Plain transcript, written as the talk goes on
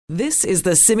This is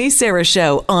the Simi Sara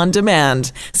Show on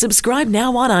demand. Subscribe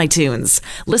now on iTunes.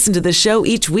 Listen to the show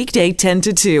each weekday 10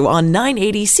 to 2 on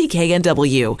 980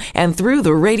 CKNW and through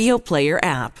the Radio Player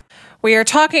app. We are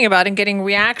talking about and getting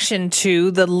reaction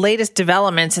to the latest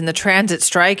developments in the transit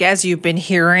strike. As you've been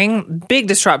hearing, big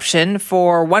disruption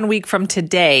for 1 week from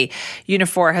today.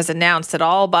 Unifor has announced that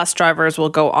all bus drivers will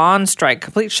go on strike.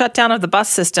 Complete shutdown of the bus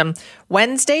system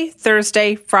Wednesday,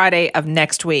 Thursday, Friday of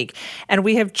next week. And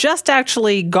we have just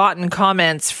actually gotten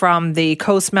comments from the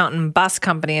Coast Mountain Bus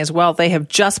Company as well. They have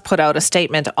just put out a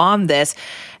statement on this.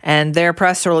 And their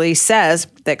press release says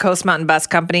that Coast Mountain Bus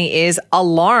Company is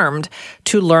alarmed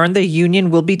to learn the union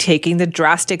will be taking the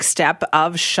drastic step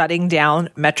of shutting down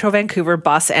Metro Vancouver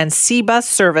bus and C-Bus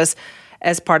service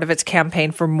as part of its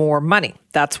campaign for more money.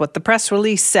 That's what the press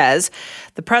release says.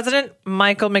 The president,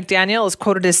 Michael McDaniel, is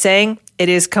quoted as saying, "It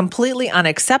is completely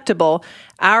unacceptable.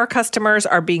 Our customers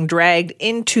are being dragged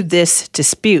into this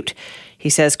dispute."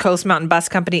 He says Coast Mountain Bus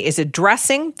Company is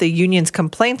addressing the union's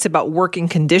complaints about working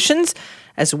conditions,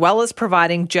 as well as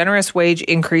providing generous wage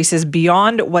increases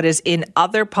beyond what is in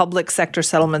other public sector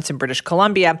settlements in British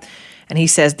Columbia. And he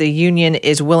says the union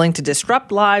is willing to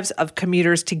disrupt lives of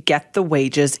commuters to get the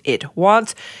wages it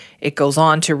wants. It goes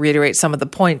on to reiterate some of the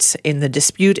points in the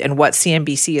dispute and what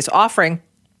CMBC is offering.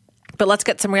 But let's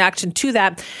get some reaction to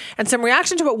that and some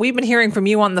reaction to what we've been hearing from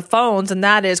you on the phones, and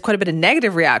that is quite a bit of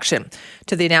negative reaction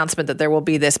to the announcement that there will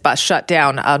be this bus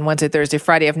shutdown on Wednesday, Thursday,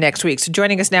 Friday of next week. So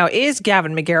joining us now is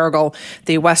Gavin McGarrigle,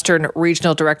 the Western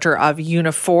Regional Director of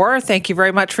Unifor. Thank you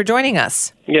very much for joining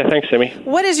us. Yeah, thanks, Simi.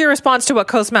 What is your response to what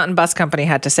Coast Mountain Bus Company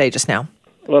had to say just now?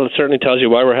 Well, it certainly tells you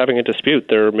why we're having a dispute.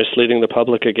 They're misleading the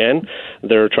public again.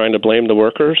 They're trying to blame the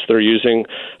workers. They're using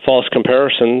false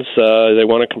comparisons. They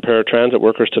want to compare transit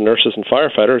workers to nurses and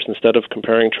firefighters instead of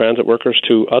comparing transit workers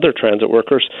to other transit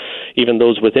workers, even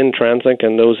those within TransLink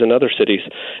and those in other cities.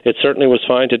 It certainly was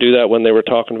fine to do that when they were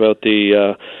talking about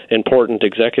the important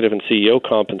executive and CEO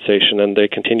compensation, and they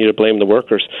continue to blame the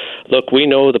workers. Look, we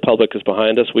know the public is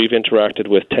behind us. We've interacted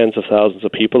with tens of thousands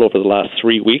of people over the last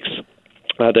 3 weeks.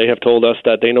 They have told us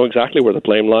that they know exactly where the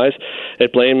blame lies.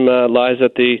 Blame lies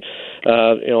at the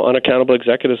unaccountable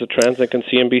executives at TransLink and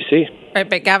CMBC. Right,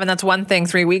 but Gavin, that's one thing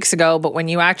 3 weeks ago, but when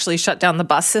you actually shut down the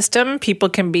bus system, people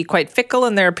can be quite fickle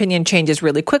and their opinion changes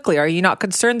really quickly. Are you not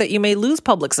concerned that you may lose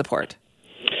public support?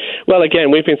 Well, again,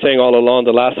 we've been saying all along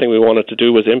the last thing we wanted to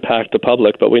do was impact the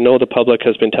public, but we know the public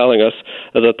has been telling us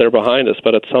that they're behind us.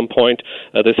 But at some point,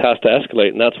 this has to escalate,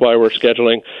 and that's why we're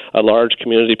scheduling a large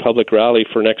community public rally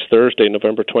for next Thursday,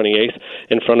 November 28th,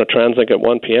 in front of TransLink at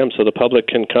 1 p.m. so the public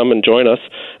can come and join us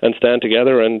and stand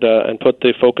together and put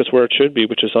the focus where it should be,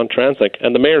 which is on TransLink.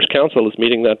 And the Mayor's Council is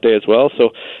meeting that day as well, so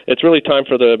it's really time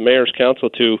for the Mayor's Council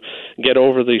to get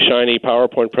over the shiny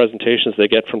PowerPoint presentations they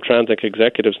get from TransLink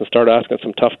executives and start asking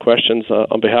some tough questions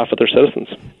on behalf of their citizens.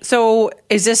 So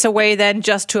is this a way then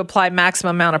just to apply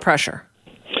maximum amount of pressure?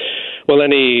 Well,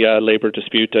 any labor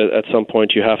dispute, at some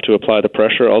point you have to apply the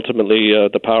pressure. Ultimately,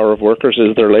 the power of workers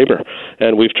is their labor.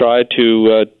 And we've tried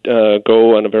to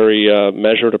go on a very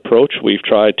measured approach. We've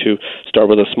tried to start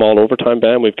with a small overtime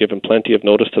ban. We've given plenty of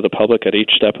notice to the public at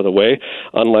each step of the way.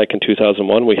 Unlike in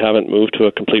 2001, we haven't moved to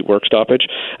a complete work stoppage.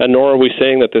 And nor are we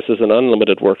saying that this is an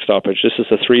unlimited work stoppage. This is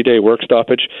a 3-day work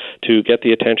stoppage to get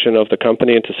the attention of the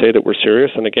company and to say that we're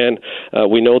serious. And again,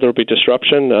 we know there will be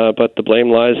disruption, but the blame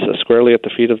lies squarely at the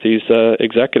feet of these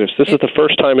executives. This is the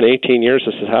first time in 18 years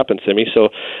this has happened, Simi. So,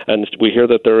 and we hear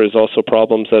that there is also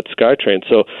problems at SkyTrain.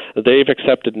 So they've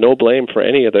accepted no blame for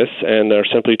any of this, and they're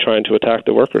simply trying to attack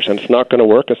the workers. And it's not going to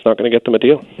work. It's not going to get them a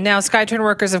deal. Now, SkyTrain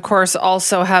workers, of course,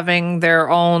 also having their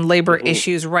own labor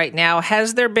issues right now.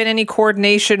 Has there been any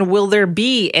coordination? Will there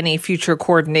be any future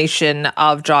coordination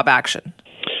of job action?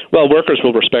 Well, workers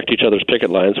will respect each other's picket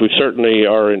lines. We certainly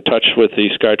are in touch with the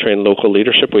SkyTrain local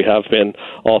leadership. We have been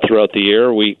all throughout the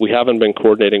year. We haven't been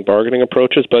coordinating bargaining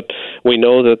approaches, but we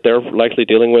know that they're likely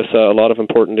dealing with a lot of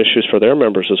important issues for their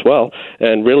members as well.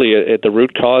 And really, the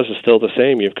root cause is still the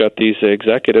same. You've got these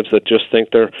executives that just think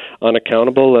they're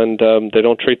unaccountable and they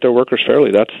don't treat their workers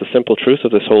fairly. That's the simple truth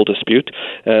of this whole dispute.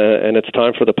 And it's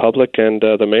time for the public and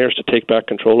the mayors to take back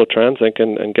control of TransLink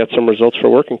and get some results for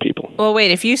working people. Well,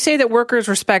 wait, if you say that workers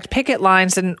respect picket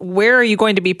lines, and where are you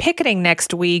going to be picketing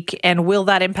next week, and will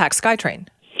that impact SkyTrain?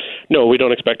 No, we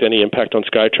don't expect any impact on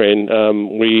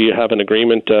SkyTrain. We have an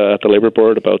agreement at the Labour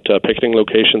Board about picketing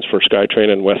locations for SkyTrain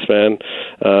and West Van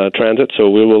Transit, so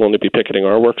we will only be picketing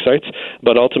our work sites.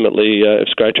 But ultimately, if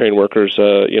SkyTrain workers,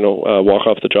 walk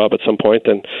off the job at some point,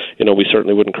 then, we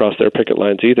certainly wouldn't cross their picket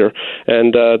lines either.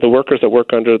 And the workers that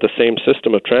work under the same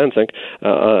system of TransLink,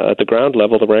 at the ground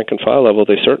level, the rank and file level,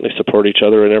 they certainly support each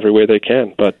other in every way they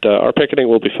can. But our picketing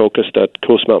will be focused at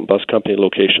Coast Mountain Bus Company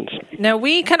locations. Now,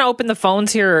 we kind of opened the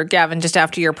phones here, Gavin, just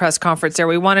after your press conference there.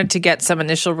 We wanted to get some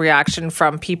initial reaction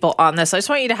from people on this. I just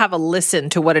want you to have a listen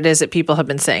to what it is that people have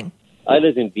been saying. I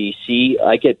live in BC.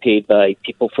 I get paid by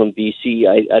people from BC.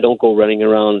 I don't go running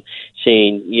around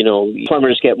saying,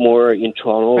 farmers get more in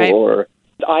Toronto. Right. Or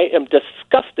I am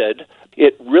disgusted.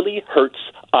 It really hurts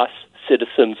us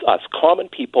citizens, us common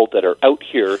people that are out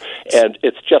here, and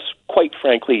it's just, quite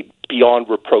frankly, beyond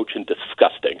reproach and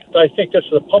disgusting. I think that's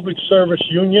the Public Service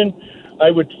Union. I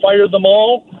would fire them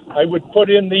all. I would put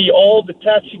in all the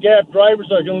taxi cab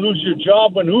drivers are going to lose your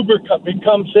job when Uber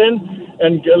comes in,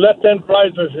 and let them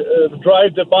drive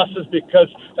the buses, because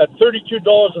at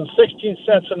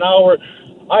 $32.16 an hour,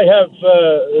 I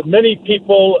have many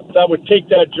people that would take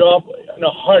that job in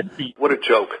a heartbeat. What a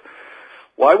joke.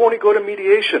 Why won't he go to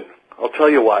mediation? I'll tell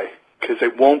you why. Because they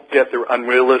won't get their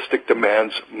unrealistic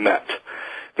demands met.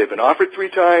 They've been offered 3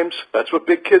 times. That's what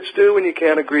big kids do when you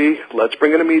can't agree. Let's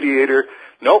bring in a mediator.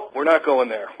 Nope, we're not going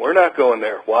there. We're not going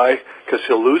there. Why? Because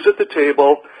he'll lose at the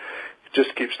table. He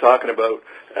just keeps talking about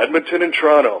Edmonton and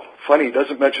Toronto. Funny, he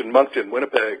doesn't mention Moncton,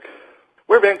 Winnipeg,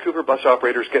 where Vancouver bus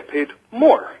operators get paid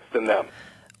more than them.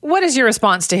 What is your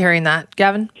response to hearing that,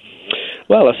 Gavin?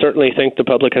 Well, I certainly think the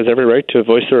public has every right to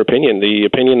voice their opinion. The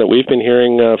opinion that we've been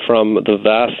hearing from the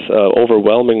vast,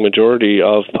 overwhelming majority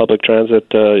of public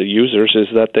transit users is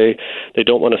that they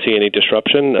don't want to see any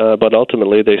disruption, but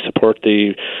ultimately they support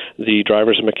the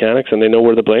drivers and mechanics, and they know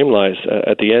where the blame lies.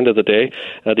 At the end of the day,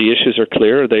 the issues are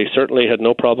clear. They certainly had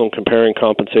no problem comparing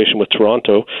compensation with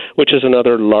Toronto, which is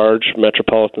another large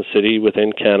metropolitan city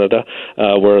within Canada,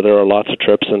 where there are lots of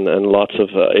trips and lots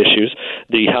of issues.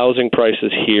 The housing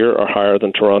prices here are higher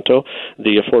than Toronto.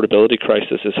 The affordability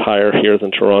crisis is higher here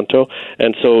than Toronto.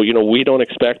 And so, we don't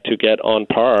expect to get on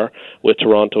par with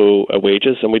Toronto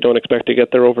wages, and we don't expect to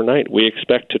get there overnight. We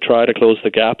expect to try to close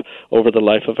the gap over the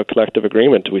life of a collective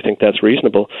agreement. We think that's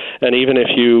reasonable. And even if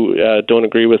you don't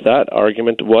agree with that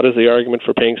argument, what is the argument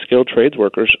for paying skilled trades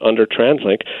workers under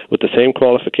TransLink with the same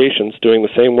qualifications, doing the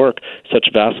same work, such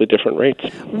vastly different rates?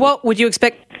 What would you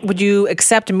expect? Would you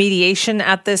accept mediation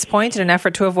at this point in an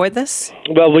effort to avoid this?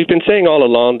 Well, we've been saying all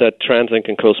along that TransLink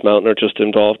and Coast Mountain are just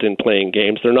involved in playing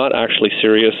games. They're not actually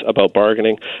serious about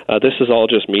bargaining. This is all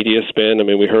just media spin. I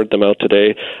mean, we heard them out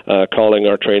today calling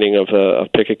our training of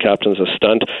picket captains a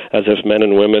stunt, as if men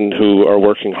and women who are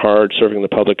working hard, serving the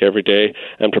public every day,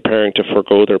 and preparing to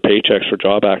forego their paychecks for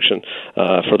job action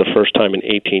for the first time in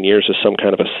 18 years is some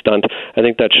kind of a stunt. I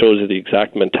think that shows you the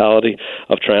exact mentality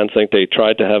of TransLink. They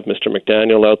tried to have Mr.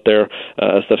 McDaniel out there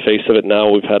as the face of it. Now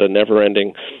we've had a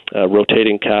never-ending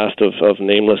rotating cast of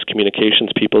nameless communications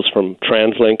peoples from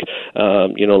TransLink,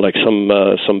 like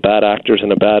some bad actors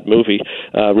in a bad movie,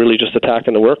 really just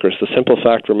attacking the workers. The simple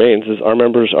fact remains is our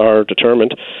members are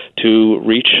determined to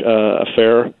reach a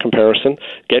fair comparison,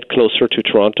 get closer to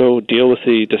Toronto, deal with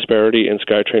the disparity in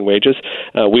SkyTrain wages.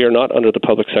 We are not under the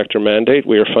public sector mandate.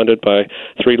 We are funded by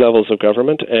 3 levels of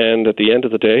government, and at the end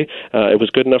of the day, it was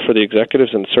good enough for the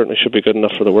executives and certainly should be good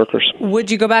enough for the workers.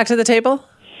 Would you go back to the table?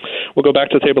 We'll go back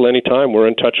to the table anytime. We're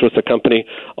in touch with the company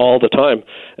all the time.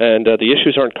 And the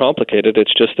issues aren't complicated.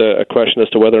 It's just a question as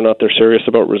to whether or not they're serious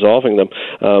about resolving them.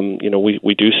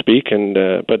 We do speak,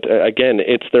 but again,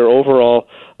 it's their overall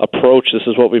approach. This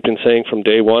is what we've been saying from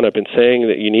day one. I've been saying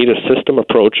that you need a system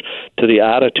approach to the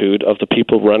attitude of the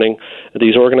people running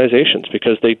these organizations,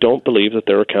 because they don't believe that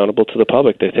they're accountable to the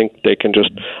public. They think they can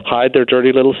just hide their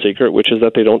dirty little secret, which is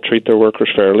that they don't treat their workers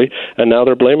fairly, and now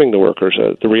they're blaming the workers.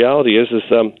 The reality is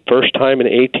first time in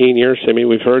 18 years, Simi,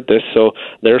 we've heard this, so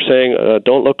they're saying,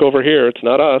 don't look over here, it's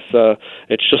not us,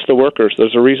 it's just the workers.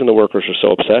 There's a reason the workers are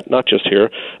so upset, not just here,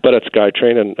 but at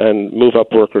SkyTrain and Move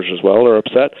Up workers as well are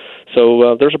upset.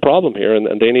 So there's a problem here,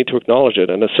 and they need to acknowledge it.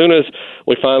 And as soon as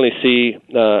we finally see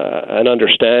an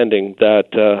understanding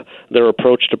that their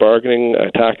approach to bargaining,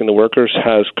 attacking the workers,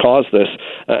 has caused this,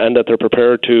 and that they're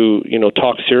prepared to,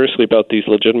 talk seriously about these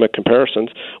legitimate comparisons,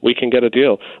 we can get a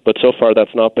deal. But so far,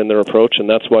 that's not been their approach, and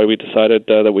that's why we decided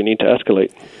that we need to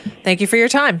escalate. Thank you for your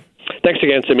time. Thanks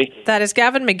again, Simi. That is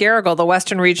Gavin McGarrigle, the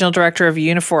Western Regional Director of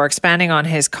Unifor, expanding on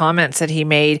his comments that he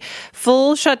made.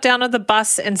 Full shutdown of the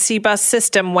bus and C-bus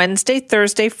system Wednesday,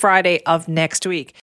 Thursday, Friday of next week.